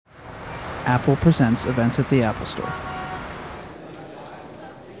Apple presents events at the Apple Store.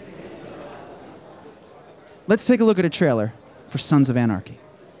 Let's take a look at a trailer for Sons of Anarchy.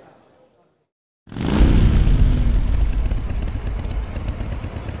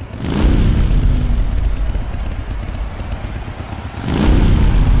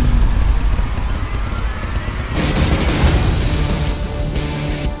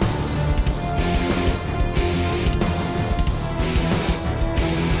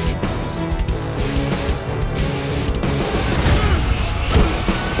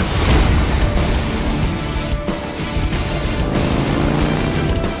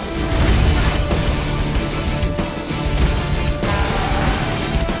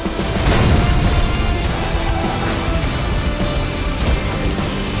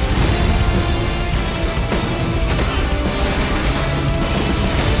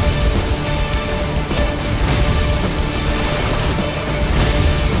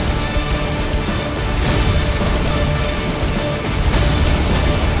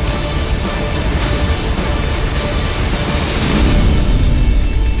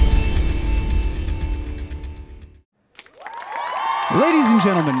 Ladies and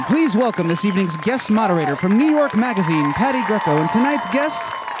gentlemen, please welcome this evening's guest moderator from New York Magazine, Patty Greco, and tonight's guest,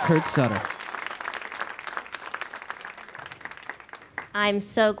 Kurt Sutter. I'm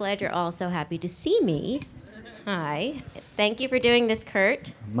so glad you're all so happy to see me. Hi. Thank you for doing this,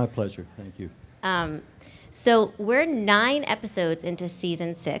 Kurt. My pleasure. Thank you. So we're 9 episodes into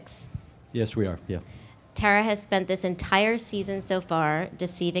season 6. Yes, we are. Yeah. Tara has spent this entire season so far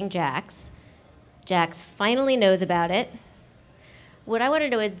deceiving Jax. Jax finally knows about it. What I want to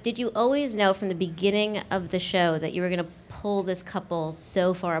know is, did you always know from the beginning of the show that you were going to pull this couple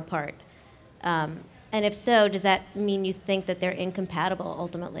so far apart? And if so, does that mean you think that they're incompatible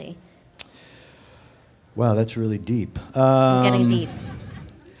ultimately? Wow, that's really deep. I'm getting deep.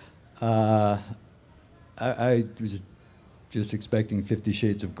 I was just expecting 50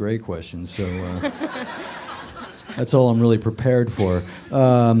 Shades of Grey questions, so that's all I'm really prepared for.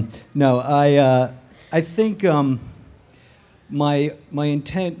 No, I think my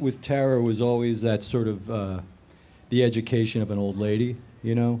intent with Tara was always that sort of the education of an old lady,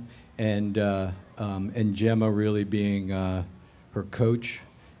 you know, and Gemma really being her coach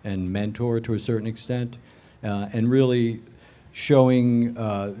and mentor to a certain extent, and really showing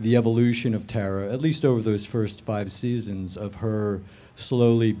the evolution of Tara, at least over those first 5 seasons, of her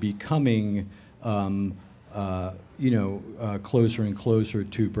slowly becoming, closer and closer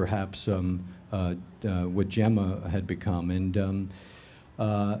to perhaps what Gemma had become. And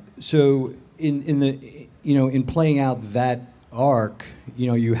so in playing out that arc,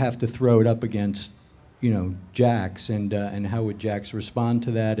 you have to throw it up against, Jax, and how would Jax respond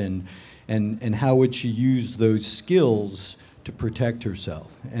to that, and how would she use those skills to protect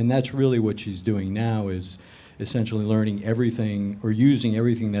herself. And that's really what she's doing now, is essentially learning everything, or using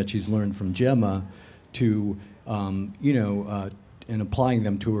everything that she's learned from Gemma to, and applying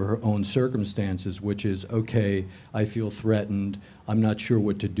them to her own circumstances, which is, okay, I feel threatened, I'm not sure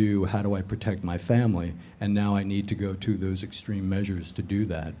what to do, how do I protect my family? And now I need to go to those extreme measures to do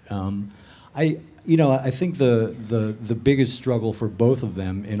that. I think the biggest struggle for both of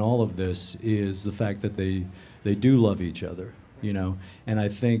them in all of this is the fact that they do love each other, and I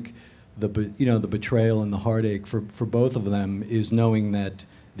think the betrayal and the heartache for both of them is knowing that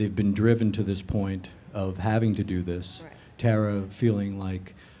they've been driven to this point of having to do this. Right. Tara feeling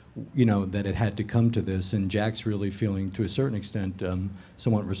like, that it had to come to this, and Jax really feeling, to a certain extent,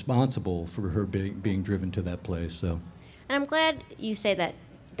 somewhat responsible for her being driven to that place. So, and I'm glad you say that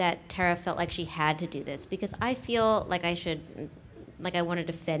Tara felt like she had to do this, because I feel like I want to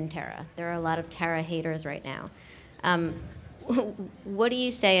defend Tara. There are a lot of Tara haters right now. What do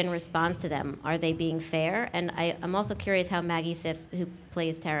you say in response to them? Are they being fair? And I'm also curious how Maggie Siff, who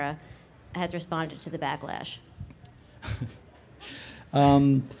plays Tara, has responded to the backlash.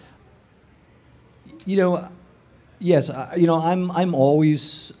 Yes, I'm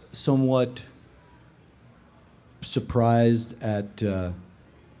always somewhat surprised at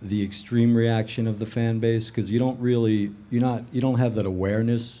the extreme reaction of the fan base, because you don't have that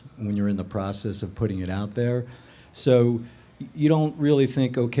awareness when you're in the process of putting it out there. So you don't really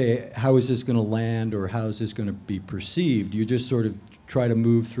think, okay, how is this going to land, or how is this going to be perceived? You just sort of try to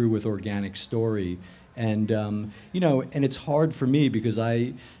move through with organic story. And, and it's hard for me, because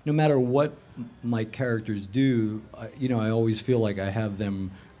no matter what my characters do, I always feel like I have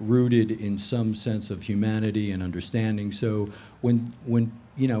them rooted in some sense of humanity and understanding. So when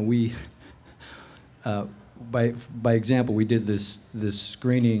by example, we did this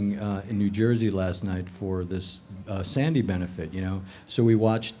screening in New Jersey last night for this Sandy benefit. So we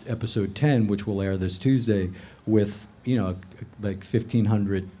watched episode 10, which will air this Tuesday, with like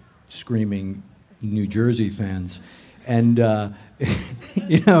 1,500 screaming New Jersey fans, and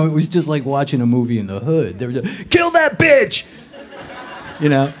it was just like watching a movie in the hood. They were just, kill that bitch.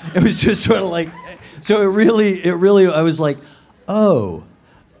 It was just sort of like, so it really, I was like, oh,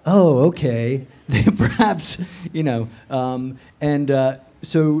 okay. Perhaps,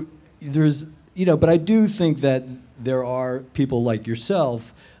 so there's, but I do think that there are people like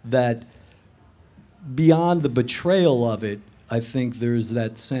yourself that beyond the betrayal of it, I think there's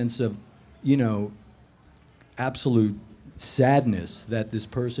that sense of, absolute sadness that this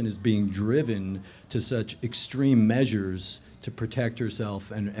person is being driven to such extreme measures to protect herself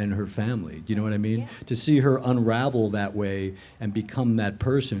and her family. Do you know what I mean? Yeah. To see her unravel that way and become that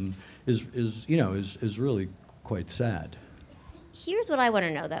person is really quite sad. Here's what I want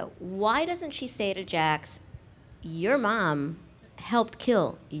to know, though. Why doesn't she say to Jax, your mom helped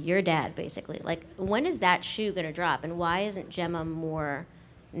kill your dad, basically? Like, when is that shoe going to drop? And why isn't Gemma more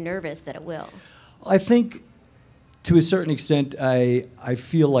nervous that it will? I think, to a certain extent, I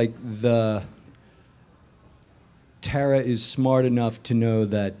feel like Tara is smart enough to know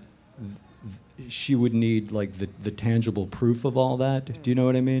that she would need like the tangible proof of all that. Do you know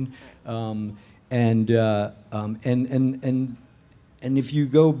what I mean? And if you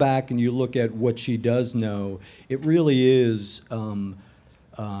go back and you look at what she does know, it really is, in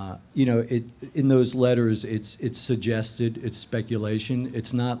those letters, it's suggested, it's speculation.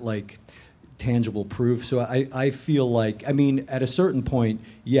 It's not like tangible proof. So I feel like, at a certain point,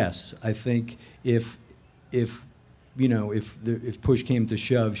 yes, I think if push came to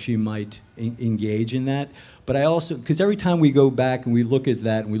shove, she might engage in that. But I also, because every time we go back and we look at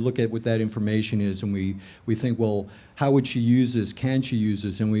that and we look at what that information is and we think, well, how would she use this? Can she use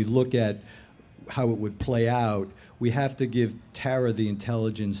this? And we look at how it would play out, we have to give Tara the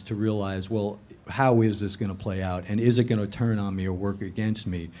intelligence to realize, well, how is this going to play out? And is it going to turn on me or work against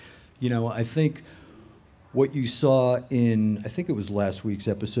me? I think what you saw in, I think it was last week's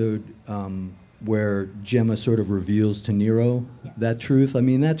episode, where Gemma sort of reveals to Nero that truth.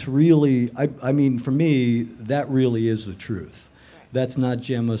 That's really, for me, that really is the truth. That's not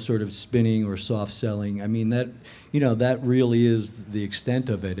Gemma sort of spinning or soft selling. That really is the extent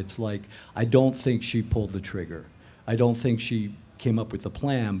of it. It's like, I don't think she pulled the trigger. I don't think she came up with the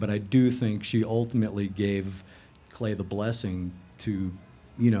plan, but I do think she ultimately gave Clay the blessing to,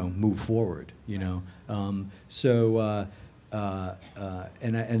 move forward, and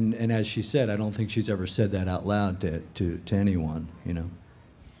as she said, I don't think she's ever said that out loud to anyone,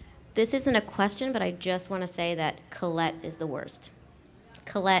 This isn't a question, but I just want to say that Colette is the worst.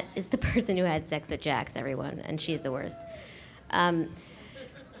 Colette is the person who had sex with Jax, everyone, and she's the worst.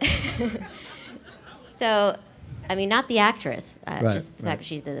 So, not the actress, right, just the fact that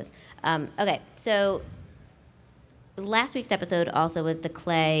she did this. Okay, so last week's episode also was the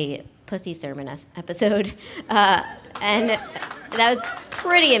Clay pussy sermon episode, and that was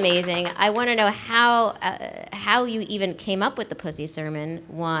pretty amazing. I want to know how you even came up with the pussy sermon,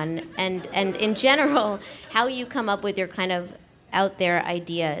 one, and in general, how you come up with your kind of out there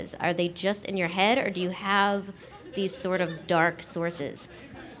ideas. Are they just in your head, or do you have these sort of dark sources?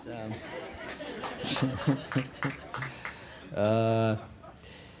 I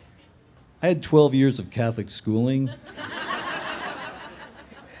had 12 years of Catholic schooling,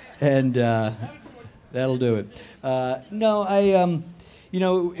 and that'll do it.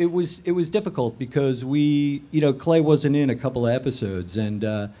 It was difficult because Clay wasn't in a couple of episodes,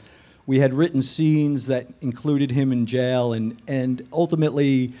 and we had written scenes that included him in jail, and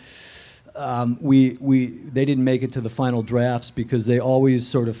ultimately they didn't make it to the final drafts because they always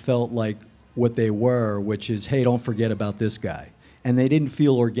sort of felt like what they were, which is, hey, don't forget about this guy. And they didn't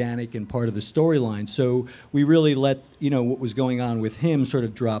feel organic and part of the storyline. So we really let, what was going on with him sort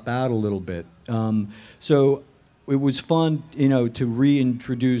of drop out a little bit. So it was fun, to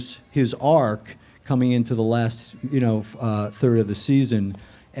reintroduce his arc coming into the last, third of the season.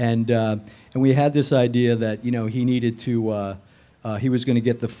 And we had this idea that, he needed to, he was going to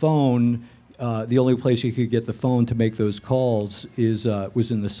get the phone. The only place he could get the phone to make those calls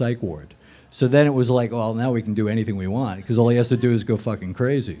was in the psych ward. So then it was like, well, now we can do anything we want because all he has to do is go fucking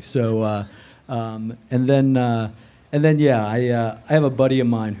crazy. So, I have a buddy of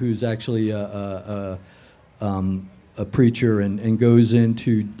mine who's actually a preacher and goes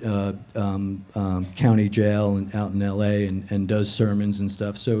into county jail and out in L.A. and does sermons and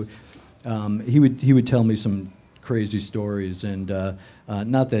stuff. So he would tell me some crazy stories. And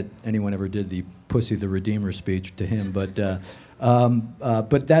not that anyone ever did the Pussy the Redeemer speech to him, but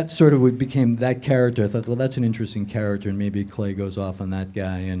that sort of became that character. I thought, well, that's an interesting character, and maybe Clay goes off on that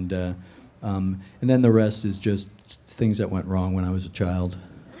guy, and then the rest is just things that went wrong when I was a child.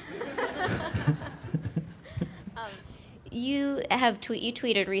 You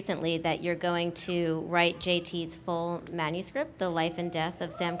tweeted recently that you're going to write JT's full manuscript, The Life and Death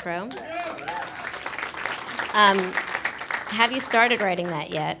of Sam Crow. Have you started writing that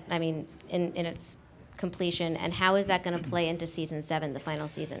yet? I mean, in its completion, and how is that going to play into season 7, the final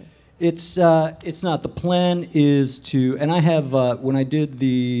season? It's not. The plan is to, and I have when I did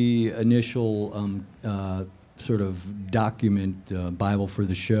the initial sort of document Bible for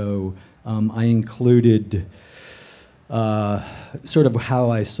the show, I included sort of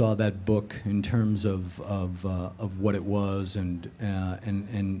how I saw that book in terms of what it was, and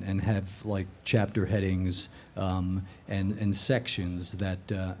have like chapter headings and sections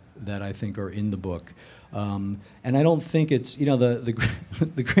that I think are in the book. And I don't think it's,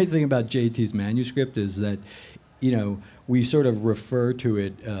 the great thing about JT's manuscript is that, we sort of refer to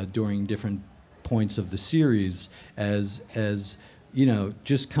it during different points of the series as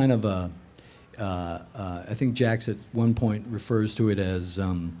just kind of a, I think Jax at one point refers to it as,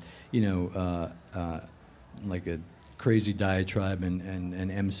 like a crazy diatribe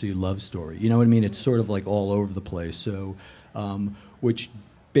and MC love story. You know what I mean? It's sort of like all over the place. So, which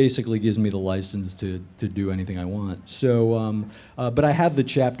basically gives me the license to do anything I want. So, but I have the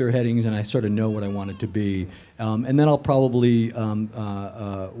chapter headings, and I sort of know what I want it to be. And then I'll probably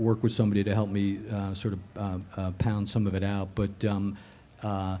work with somebody to help me sort of pound some of it out. But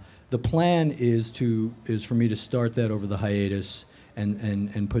the plan is for me to start that over the hiatus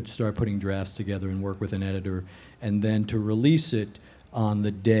and start putting drafts together and work with an editor, and then to release it on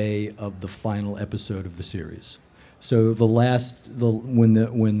the day of the final episode of the series. So when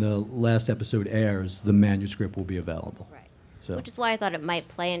the last episode airs, the manuscript will be available. Right. So. Which is why I thought it might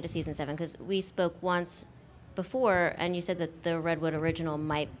play into season 7, because we spoke once before, and you said that the Redwood original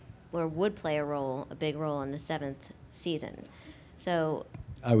would play a big role in the 7th season. So.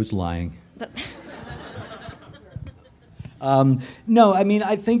 I was lying. But no, I mean,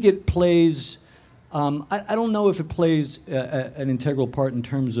 I think it plays. I don't know if it plays an integral part in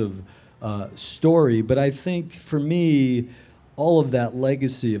terms of story, but I think for me, all of that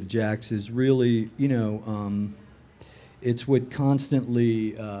legacy of Jax is really, it's what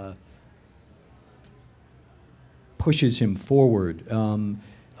constantly pushes him forward.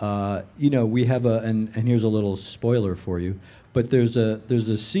 We have and here's a little spoiler for you, but there's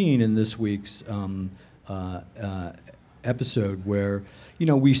a scene in this week's episode where,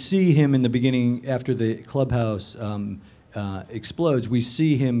 we see him in the beginning after the clubhouse explodes. We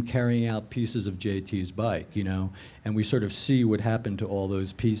see him carrying out pieces of JT's bike, and we sort of see what happened to all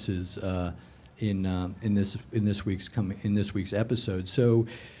those pieces in this week's episode. So,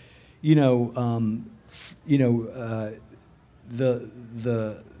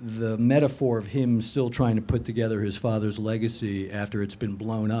 the metaphor of him still trying to put together his father's legacy after it's been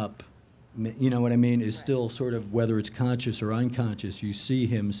blown up, you know what I mean, is still sort of, whether it's conscious or unconscious, you see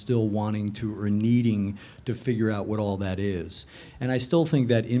him still wanting to or needing to figure out what all that is. And I still think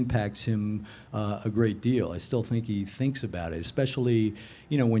that impacts him a great deal. I still think he thinks about it, especially,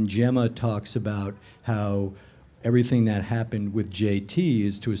 when Gemma talks about how everything that happened with JT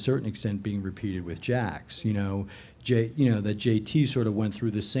is to a certain extent being repeated with Jax. That JT sort of went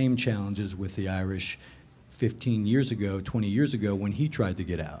through the same challenges with the Irish 15 years ago, 20 years ago, when he tried to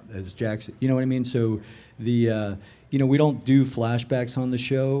get out as Jackson. You know what I mean? So we don't do flashbacks on the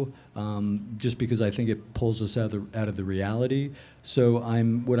show just because I think it pulls us out of the reality. So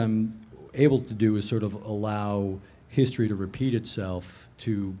what I'm able to do is sort of allow history to repeat itself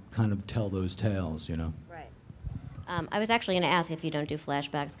to kind of tell those tales, Right. I was actually going to ask if you don't do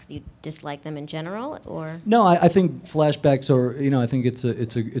flashbacks because you dislike them in general, or? No, I think flashbacks are, I think it's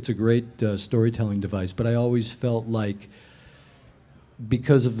a great storytelling device. But I always felt like,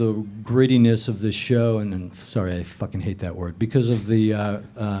 because of the grittiness of this show, and sorry, I fucking hate that word, because of the,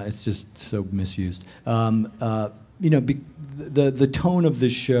 it's just so misused. The tone of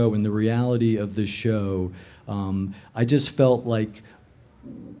this show and the reality of this show, I just felt like,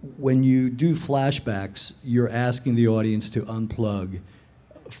 when you do flashbacks, you're asking the audience to unplug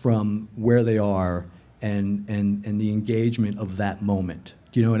from where they are and the engagement of that moment.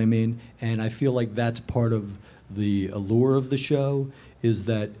 Do you know what I mean? And I feel like that's part of the allure of the show, is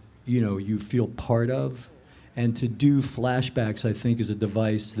that, you feel part of. And to do flashbacks, I think, is a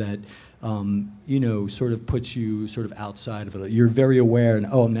device that sort of puts you sort of outside of it. You're very aware,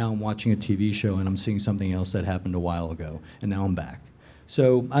 and now I'm watching a TV show and I'm seeing something else that happened a while ago, and now I'm back.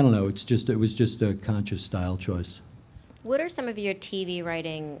 So I don't know. It was just a conscious style choice. What are some of your TV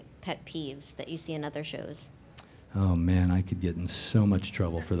writing pet peeves that you see in other shows? Oh man, I could get in so much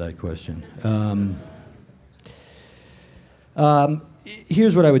trouble for that question.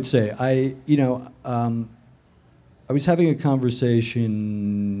 Here's what I would say. I was having a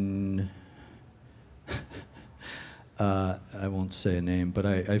conversation. I won't say a name, but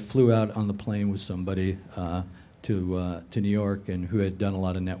I flew out on the plane with somebody to New York, and who had done a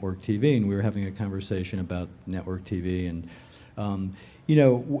lot of network TV, and we were having a conversation about network TV. And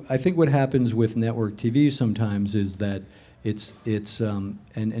I think what happens with network TV sometimes is that it's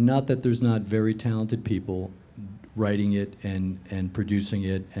and not that there's not very talented people writing it and producing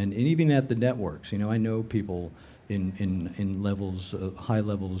it, and even at the networks. I know people in levels, high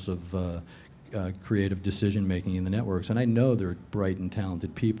levels of creative decision making in the networks, and I know they're bright and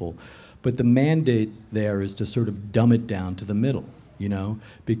talented people, but the mandate there is to sort of dumb it down to the middle,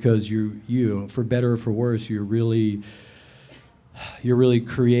 because you for better or for worse, you're really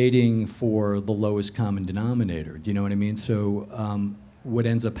creating for the lowest common denominator. Do you know what I mean? So what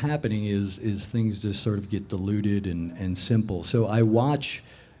ends up happening is things just sort of get diluted and simple. So I watch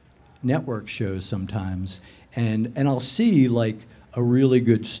network shows sometimes, and I'll see like a really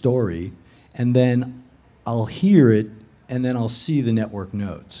good story, and then I'll hear it, and then I'll see the network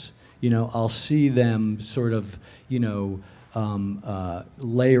notes. I'll see them sort of,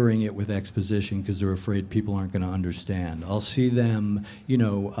 layering it with exposition because they're afraid people aren't going to understand. I'll see them,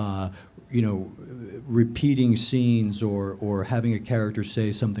 repeating scenes or having a character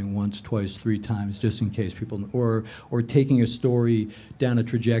say something once, twice, three times just in case people, or taking a story down a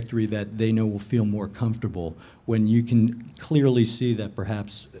trajectory that they know will feel more comfortable when you can clearly see that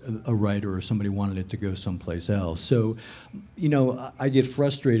perhaps a writer or somebody wanted it to go someplace else. So, I get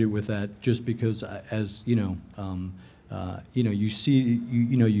frustrated with that just because you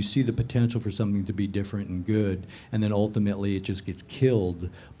see the potential for something to be different and good, and then ultimately it just gets killed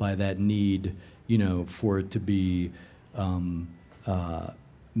by that need, for it to be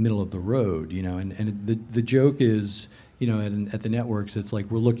middle of the road, And the joke is, at the networks, it's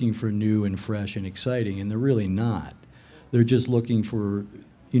like we're looking for new and fresh and exciting, and they're really not. They're just looking for,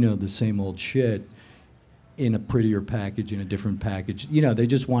 the same old shit in a prettier package, in a different package. They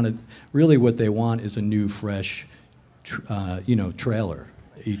just want to. Really, what they want is a new, fresh trailer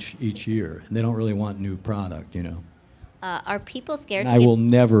each year, and they don't really want new product, Are people scared And to I will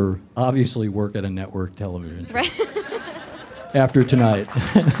never, obviously, work at a network television Right. after tonight.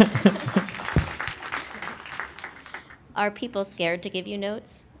 Are people scared to give you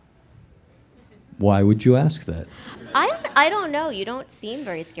notes? Why would you ask that? I don't know. You don't seem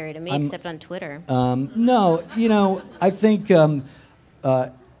very scary to me, except on Twitter. No, I think I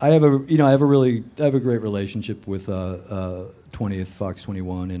have a great relationship with 20th, Fox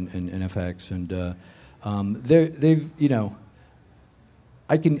 21, and FX, and they've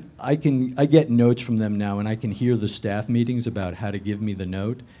I get notes from them now, and I can hear the staff meetings about how to give me the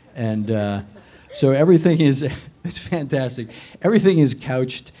note, and so everything is it's fantastic. Everything is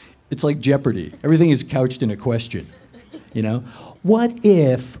couched. It's like Jeopardy. Everything is couched in a question. What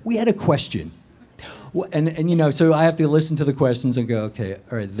if we had a question? And so I have to listen to the questions and go, okay,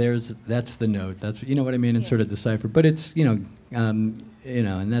 all right, that's the note. That's what I mean, and sort of decipher. But it's and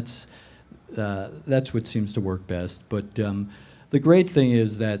that's what seems to work best. But the great thing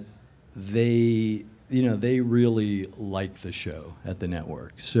is that they really like the show at the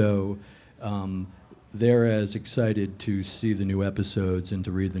network. So they're as excited to see the new episodes and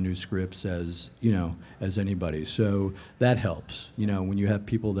to read the new scripts as anybody. So that helps. When you have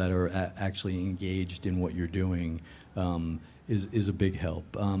people that are actually engaged in what you're doing, is a big help.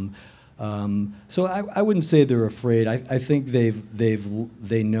 So I wouldn't say they're afraid. I think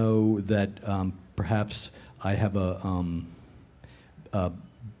they know that perhaps I have a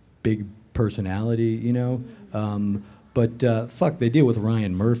big personality, But fuck, they deal with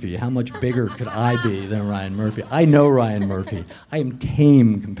Ryan Murphy. How much bigger could I be than Ryan Murphy? I know Ryan Murphy. I am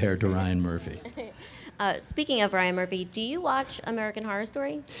tame compared to Ryan Murphy. Speaking of Ryan Murphy, do you watch American Horror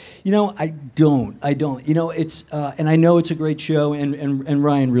Story? I don't. It's and I know it's a great show, and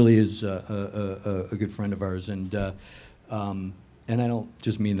Ryan really is a good friend of ours, and I don't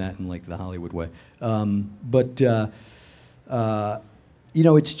just mean that in like the Hollywood way, but.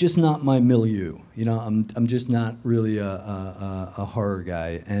 it's just not my milieu. I'm just not really a horror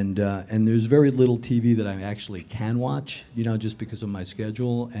guy, and there's very little TV that I actually can watch. Just because of my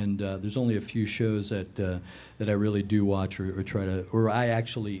schedule, and there's only a few shows that I really do watch or try to, or I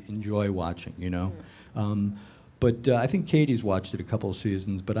actually enjoy watching. But I think Katie's watched it a couple of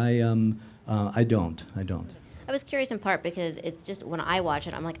seasons, but I don't. I was curious in part because it's just when I watch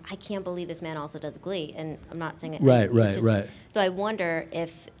it, I'm like, I can't believe this man also does Glee, and I'm not saying it. Right. So I wonder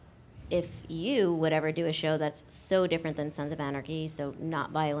if you would ever do a show that's so different than Sons of Anarchy, so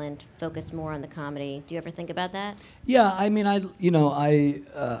not violent, focused more on the comedy. Do you ever think about that? Yeah, I mean,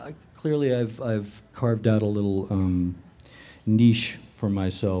 clearly I've carved out a little niche for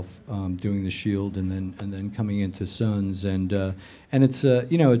myself doing The Shield and then coming into Sons, and it's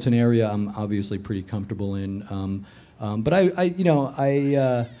it's an area I'm obviously pretty comfortable in, but I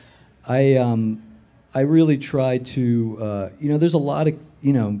really try to there's a lot of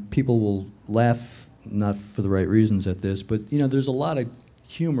people will laugh not for the right reasons at this, but there's a lot of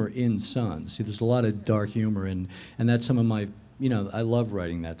humor in Sons. See, there's a lot of dark humor, and that's some of my I love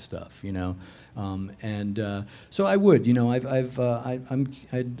writing that stuff. So I would,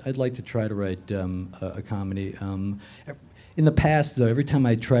 I'd like to try to write a comedy. In the past, though, every time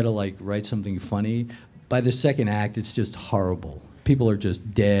I try to write something funny, by the second act, it's just horrible. People are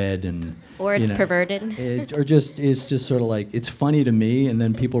just dead, and or it's perverted, or just it's just sort of it's funny to me, and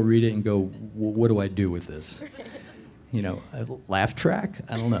then people read it and go, "What do I do with this?" A laugh track?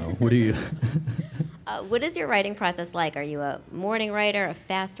 I don't know. What do you? What is your writing process like? Are you a morning writer, a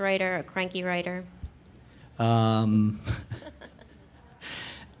fast writer, a cranky writer? Yeah,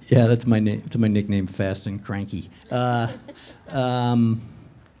 that's my name. It's my nickname, Fast and Cranky. I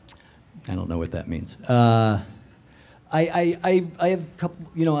don't know what that means. I have a couple.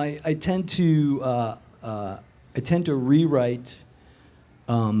 I tend to rewrite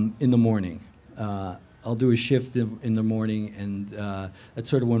in the morning. I'll do a shift in the morning, and that's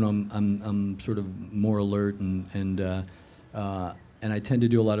sort of when I'm sort of more alert, and I tend to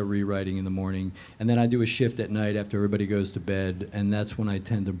do a lot of rewriting in the morning, and then I do a shift at night after everybody goes to bed, and that's when I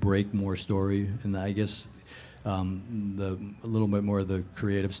tend to break more story, and I guess a little bit more of the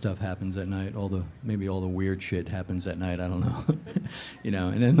creative stuff happens at night. Maybe all the weird shit happens at night. I don't know,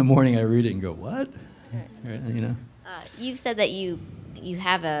 And in the morning I read it and go, what? Right. You've said that you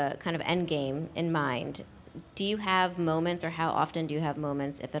have a kind of end game in mind. Do you have moments, or how often do you have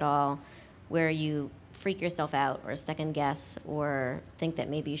moments, if at all, where you freak yourself out or second guess or think that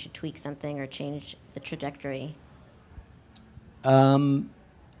maybe you should tweak something or change the trajectory?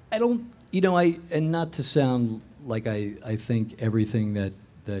 I don't, and not to sound like I think everything that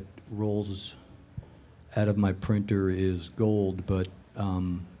rolls out of my printer is gold, but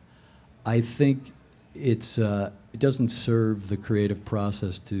I think it doesn't serve the creative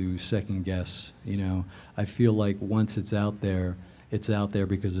process to second guess. I feel like once it's out there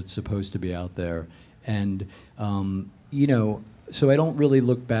because it's supposed to be out there, and so I don't really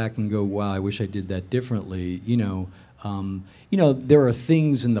look back and go, wow, I wish I did that differently. There are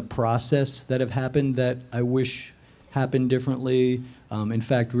things in the process that have happened that I wish happened differently. In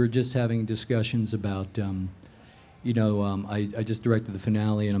fact, we were just having discussions about I just directed the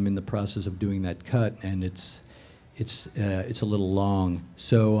finale, and I'm in the process of doing that cut, and it's a little long.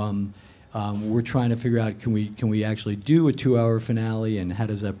 So we're trying to figure out, can we actually do a 2-hour finale, and how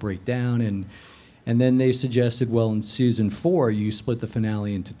does that break down? And then they suggested, well, in season 4, you split the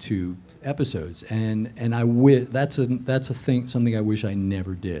finale into 2 episodes, and that's something I wish I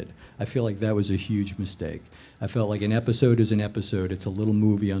never did. I feel like that was a huge mistake. I felt like an episode is an episode; it's a little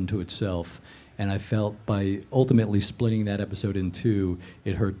movie unto itself. And I felt by ultimately splitting that episode in 2,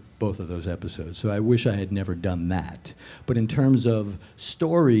 it hurt both of those episodes. So I wish I had never done that. But in terms of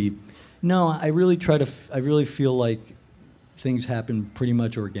story, no, I really feel like things happen pretty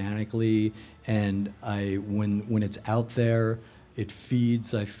much organically, and when it's out there, it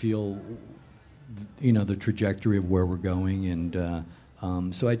feeds, I feel, the trajectory of where we're going, and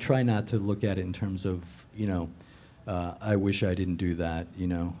so I try not to look at it in terms of, I wish I didn't do that,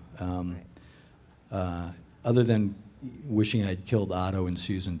 other than wishing I'd killed Otto in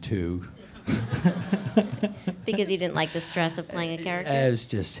season 2. Because you didn't like the stress of playing a character? It was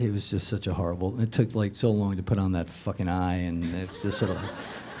just such a horrible, it took so long to put on that fucking eye, and it's just sort of,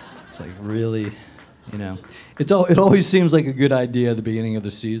 it's like, really, it always seems like a good idea at the beginning of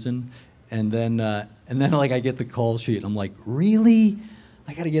the season, and then I get the call sheet, and I'm like, really?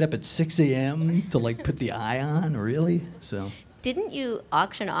 I gotta get up at 6 a.m. to put the eye on, really? So. Didn't you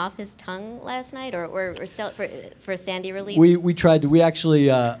auction off his tongue last night, or sell it for a Sandy relief? We tried to. We actually.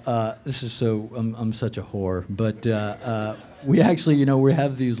 This is so. I'm such a whore, but we actually, we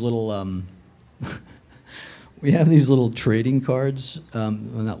have these little. We have these little trading cards. Well,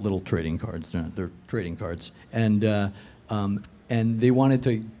 not little trading cards. They're trading cards, and they wanted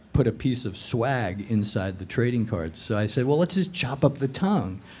to put a piece of swag inside the trading cards. So I said, well, let's just chop up the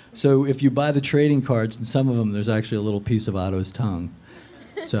tongue. So if you buy the trading cards, in some of them, there's actually a little piece of Otto's tongue.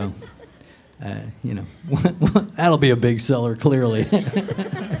 So, that'll be a big seller, clearly.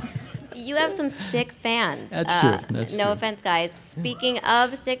 You have some sick fans. That's true. That's no true. offense, guys. Speaking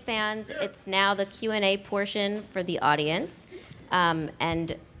of sick fans, it's now the Q&A portion for the audience.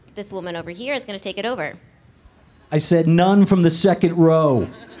 And this woman over here is going to take it over. I said none from the second row.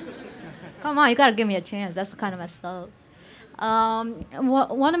 Come on, you gotta give me a chance. That's kind of messed up.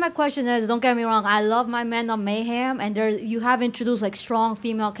 One of my questions is, don't get me wrong, I love my Men of Mayhem, and you have introduced like strong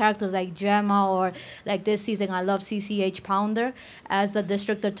female characters like Gemma, or like this season, I love CCH Pounder as the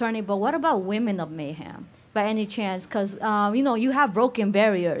district attorney. But what about Women of Mayhem, by any chance? Because you have broken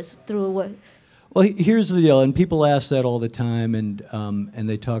barriers through what. Well, here's the deal, and people ask that all the time, and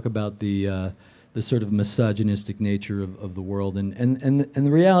they talk about the sort of misogynistic nature of the world, and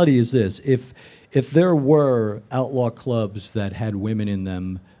the reality is this: if there were outlaw clubs that had women in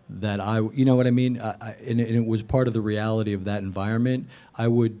them, that you know what I mean, and it was part of the reality of that environment, I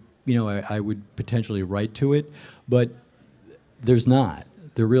would potentially write to it, but there's not.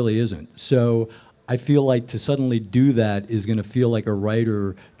 There really isn't. So I feel like to suddenly do that is going to feel like a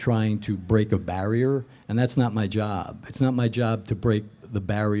writer trying to break a barrier, and that's not my job. It's not my job to break the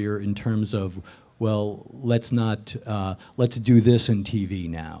barrier in terms of, well, let's do this in TV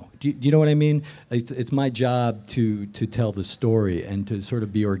now. Do you know what I mean? It's my job to tell the story and to sort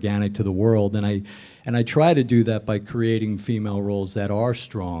of be organic to the world, and I try to do that by creating female roles that are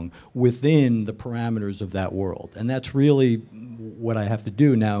strong within the parameters of that world, and that's really what I have to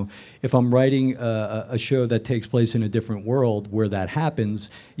do. Now, if I'm writing a show that takes place in a different world where that happens,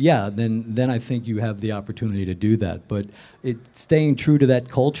 yeah, then I think you have the opportunity to do that. But staying true to that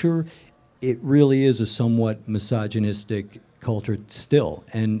culture, it really is a somewhat misogynistic culture still,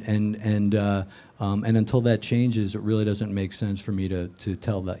 and until that changes, it really doesn't make sense for me to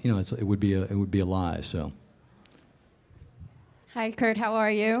tell that. It would be a lie. So. Hi, Kurt. How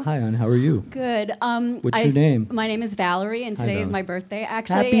are you? Hi, Ann. How are you? Good. What's your name? My name is Valerie, and Hi, today is Valerie. my birthday,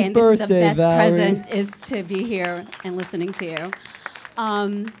 actually. Happy and birthday, this is the best Valerie. present is to be here and listening to you.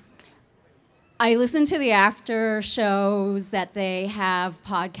 I listen to the after shows that they have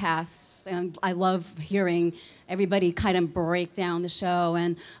podcasts, and I love hearing everybody kind of break down the show.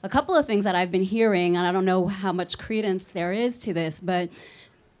 And a couple of things that I've been hearing, and I don't know how much credence there is to this, but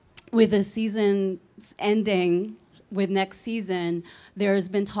with the season ending with next season, there's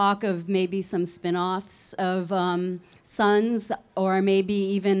been talk of maybe some spin-offs of Sons, or maybe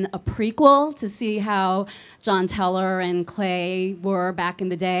even a prequel to see how John Teller and Clay were back in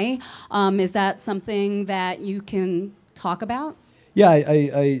the day. Is that something that you can talk about? Yeah,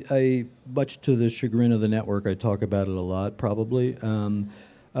 I much to the chagrin of the network, I talk about it a lot, probably.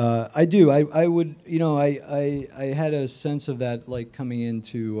 I do. I would, I had a sense of that, like, coming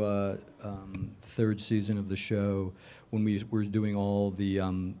into third season of the show, when we were doing all the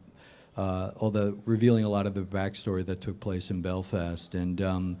revealing a lot of the backstory that took place in Belfast, and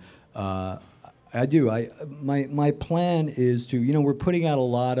I do. My plan is to, we're putting out a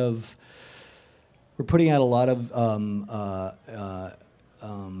lot of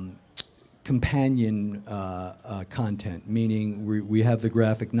companion content, meaning we have the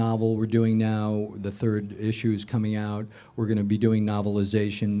graphic novel we're doing now. The third issue is coming out. We're going to be doing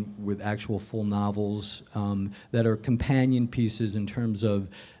novelization with actual full novels that are companion pieces in terms of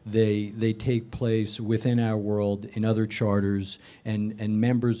they take place within our world in other charters, and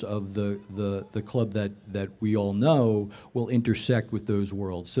members of the club that we all know will intersect with those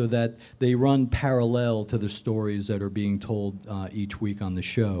worlds, so that they run parallel to the stories that are being told each week on the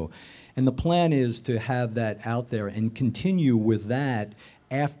show. And the plan is to have that out there and continue with that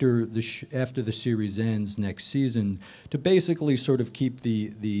after the series ends next season, to basically sort of keep the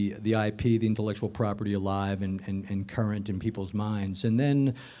IP, the intellectual property, alive and current in people's minds. And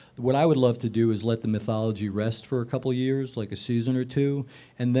then what I would love to do is let the mythology rest for a couple years, like a season or two,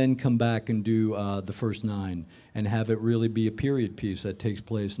 and then come back and do the first 9 and have it really be a period piece that takes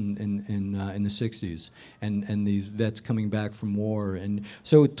place in the 60s, and these vets coming back from war. And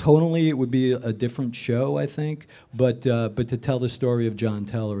so tonally it would be a different show, I think, but to tell the story of John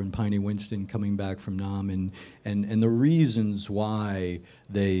Teller and Piney Winston coming back from Nam, and the reasons why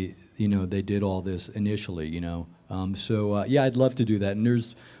they did all this initially, Yeah, I'd love to do that.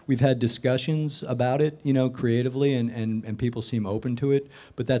 And we've had discussions about it, creatively, and people seem open to it.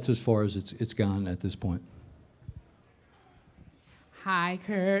 But that's as far as it's gone at this point. Hi,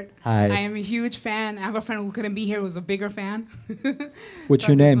 Kurt. Hi. I am a huge fan. I have a friend who couldn't be here who was a bigger fan. What's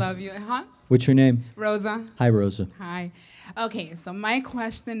So your I just name? love you. Huh? What's your name? Rosa. Hi, Rosa. Hi. Okay, so my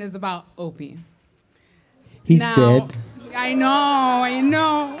question is about Opie. He's Now, dead. I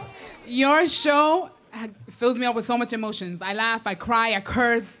know. Your show fills me up with so much emotions. I laugh, I cry, I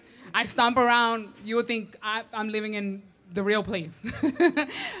curse, I stomp around. You would think I'm living in the real place.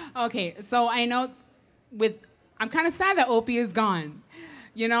 Okay, so I know I'm kind of sad that Opie is gone.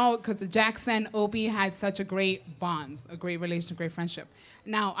 Because Jackson, Opie had such a great bonds, a great relationship, great friendship.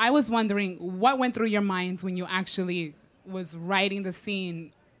 Now, I was wondering what went through your minds when you actually was writing the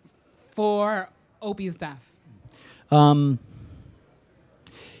scene for Opie's death. And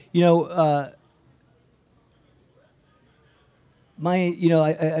I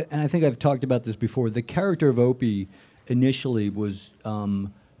think I've talked about this before. The character of Opie initially was,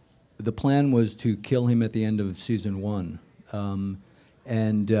 the plan was to kill him at the end of season 1,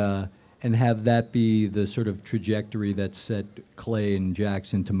 and have that be the sort of trajectory that set Clay and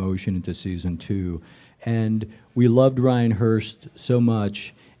Jax into motion into season 2. And we loved Ryan Hurst so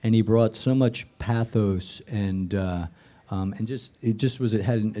much, and he brought so much pathos and it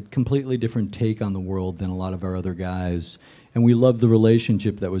had a completely different take on the world than a lot of our other guys. And we loved the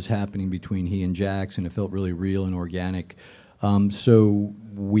relationship that was happening between he and Jax, and it felt really real and organic. So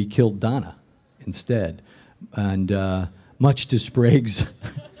we killed Donna instead, and much to Sprague's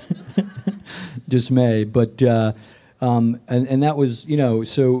dismay. But and that was,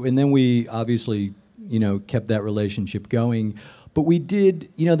 and then we obviously kept that relationship going. But we did,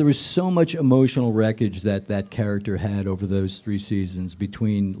 there was so much emotional wreckage that character had over those 3 seasons,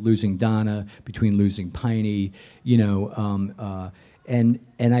 between losing Donna, between losing Piney, and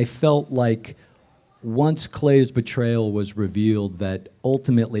I felt like once Clay's betrayal was revealed, that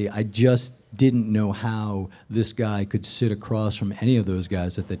ultimately I just didn't know how this guy could sit across from any of those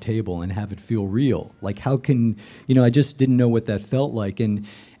guys at the table and have it feel real. Like, how can, I just didn't know what that felt like. And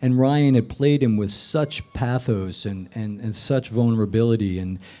Ryan had played him with such pathos and such vulnerability,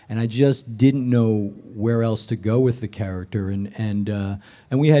 and I just didn't know where else to go with the character. And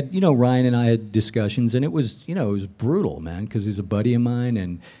we had, Ryan and I had discussions, and it was, it was brutal, man, because he's a buddy of mine,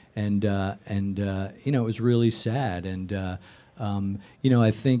 and it was really sad. And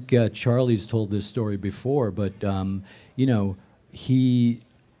I think Charlie's told this story before, but he,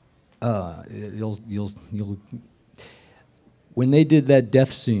 you'll when they did that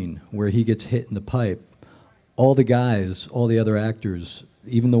death scene where he gets hit in the pipe, all the guys, all the other actors,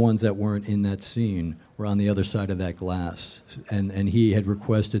 even the ones that weren't in that scene, were on the other side of that glass, and he had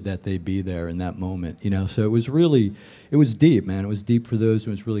requested that they be there in that moment. So it was deep, man. It was deep for those. It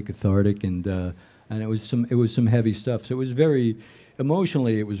was really cathartic, and it was some heavy stuff. So it was very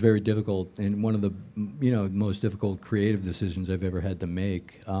emotionally, it was very difficult, and one of the most difficult creative decisions I've ever had to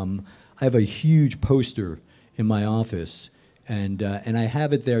make. I have a huge poster in my office, and I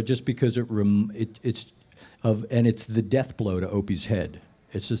have it there just because it's the death blow to Opie's head.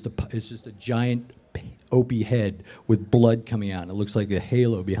 It's just a giant Opie head with blood coming out, and it looks like a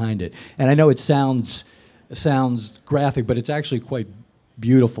halo behind it. And I know it sounds graphic, but it's actually quite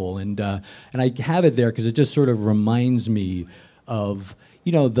beautiful. And I have it there because it just sort of reminds me of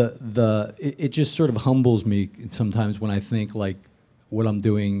it just sort of humbles me sometimes when I think like what I'm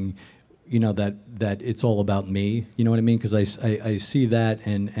doing. That it's all about me, you know what I mean? Because I see that,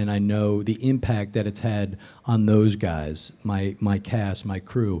 and I know the impact that it's had on those guys, my cast, my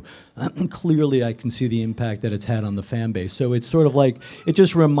crew. Clearly, I can see the impact that it's had on the fan base. So it's sort of like, it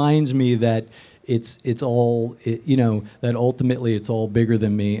just reminds me that it's all, that ultimately it's all bigger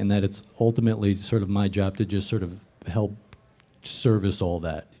than me, and that it's ultimately sort of my job to just sort of help service all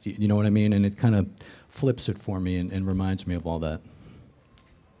that. You know what I mean? And it kind of flips it for me and reminds me of all that.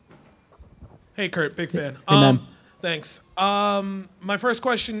 Hey, Kurt, big fan. Hey, man. Thanks. My first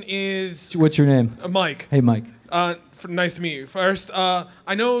question is... What's your name? Mike. Hey, Mike. Nice to meet you. First,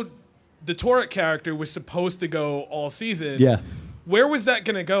 I know the Turek character was supposed to go all season. Yeah. Where was that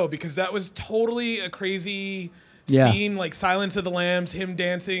going to go? Because that was totally a crazy Yeah. scene, like Silence of the Lambs, him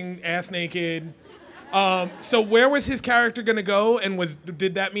dancing ass naked. So where was his character going to go, and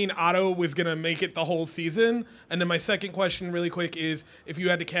did that mean Otto was going to make it the whole season? And then my second question really quick is, if you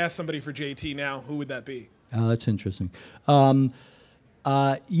had to cast somebody for JT now, who would that be? Oh, that's interesting. Donald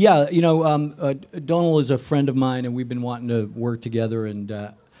is a friend of mine, and we've been wanting to work together,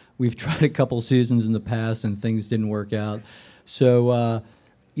 and we've tried a couple seasons in the past, and things didn't work out. So,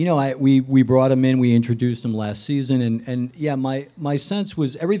 we brought him in, we introduced him last season, and yeah, my sense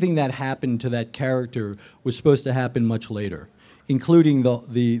was everything that happened to that character was supposed to happen much later, including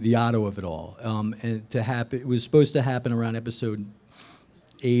the Otto of it all. And it was supposed to happen around episode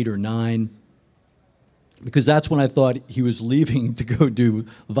 8 or 9, because that's when I thought he was leaving to go do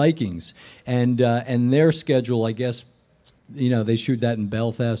Vikings, and their schedule, I guess, they shoot that in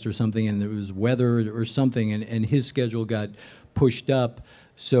Belfast or something, and there was weather or something, and his schedule got pushed up.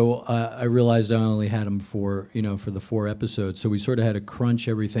 So I realized I only had him for the 4 episodes. So we sort of had to crunch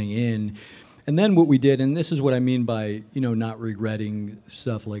everything in. And then what we did, and this is what I mean by, not regretting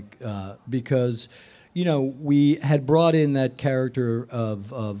stuff, like, because, we had brought in that character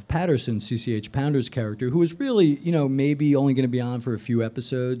of Patterson, CCH Pounder's character, who was really, maybe only going to be on for a few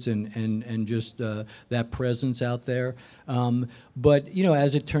episodes and just that presence out there. But,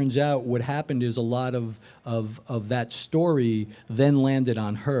 as it turns out, what happened is a lot of that story then landed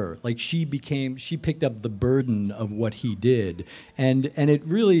on her. Like, she picked up the burden of what he did. And it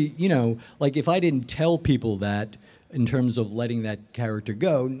really, like, if I didn't tell people that, in terms of letting that character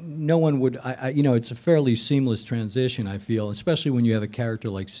go, no one would. It's a fairly seamless transition, I feel, especially when you have a character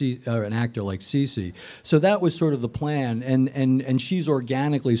like or an actor like Cece. So that was sort of the plan, and she's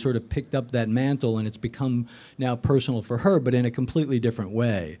organically sort of picked up that mantle, and it's become now personal for her, but in a completely different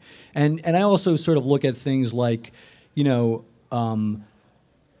way. And I also sort of look at things like, we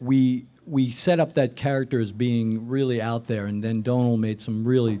set up that character as being really out there, and then Donal made some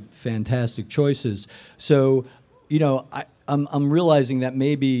really fantastic choices. So, I'm realizing that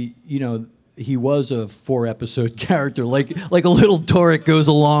maybe, he was a 4-episode character. Like a little Torek goes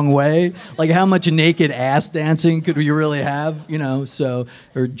a long way. Like, how much naked ass dancing could we really have? So,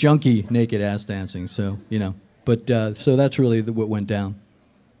 or junky naked ass dancing. So, but so that's really what went down.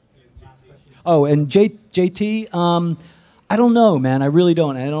 Oh, and JT, I don't know, man. I really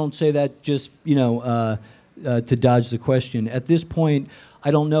don't. I don't say that just to dodge the question. At this point, I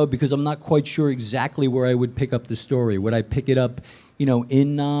don't know, because I'm not quite sure exactly where I would pick up the story. Would I pick it up,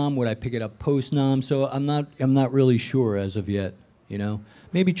 in Nam? Would I pick it up post Nam? So I'm not really sure as of yet.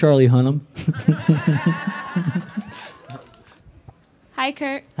 Maybe Charlie Hunnam. Hi,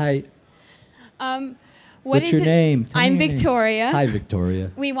 Kurt. Hi. What's your name? I'm Victoria. Hi, Victoria.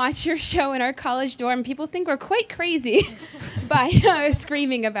 We watch your show in our college dorm. People think we're quite crazy by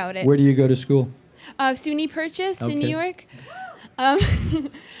screaming about it. Where do you go to school? SUNY Purchase in New York.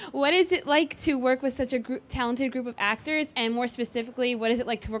 What is it like to work with such a talented group of actors, and more specifically, what is it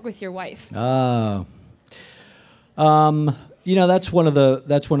like to work with your wife? That's one of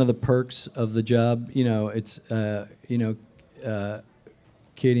the perks of the job. It's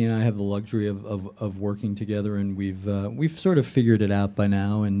Katie and I have the luxury of working together, and we've sort of figured it out by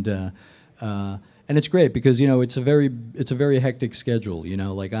now, and it's great because it's a very hectic schedule.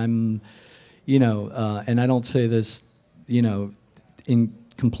 Like I'm, and I don't say this, in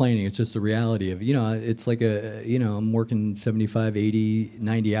complaining. It's just the reality of, it's like I'm working 75, 80,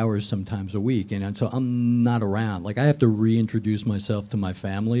 90 hours sometimes a week, and so I'm not around. Like, I have to reintroduce myself to my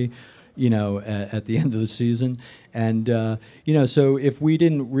family, at the end of the season. And, so if we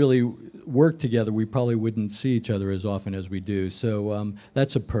didn't really work together, we probably wouldn't see each other as often as we do. So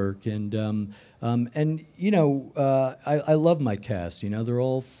that's a perk. And I love my cast. They're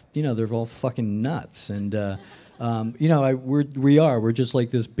all fucking nuts. And, we're just like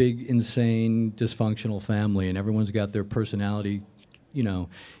this big, insane, dysfunctional family, and everyone's got their personality,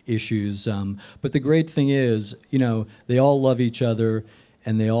 issues. But the great thing is, they all love each other,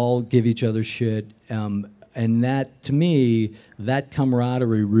 and they all give each other shit. And that, to me, that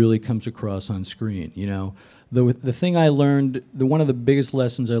camaraderie really comes across on screen. The thing I learned, one of the biggest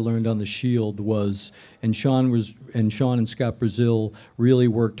lessons I learned on The Shield was, and Sean and Scott Brazil really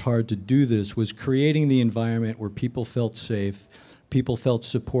worked hard to do this, was creating the environment where people felt safe, people felt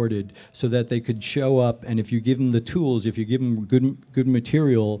supported, so that they could show up, and if you give them the tools, if you give them good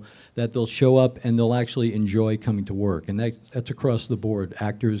material, that they'll show up and they'll actually enjoy coming to work. And that's across the board,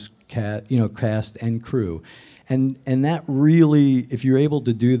 actors, cast and crew. And that really, if you're able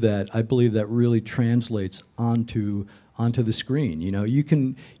to do that, I believe that really translates onto the screen. You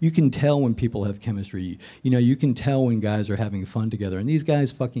can tell when people have chemistry. You can tell when guys are having fun together. And these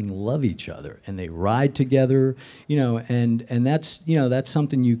guys fucking love each other, and they ride together. And that's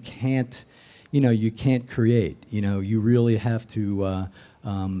something you can't create. You really have to.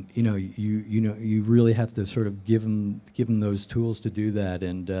 You really have to sort of give them those tools to do that.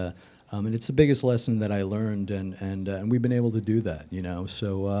 And it's the biggest lesson that I learned, and we've been able to do that,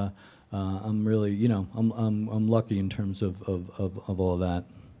 So I'm really, I'm lucky in terms of all of that.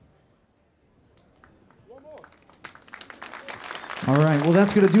 All right, well,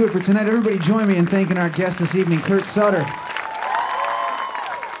 that's going to do it for tonight. Everybody join me in thanking our guest this evening, Kurt Sutter.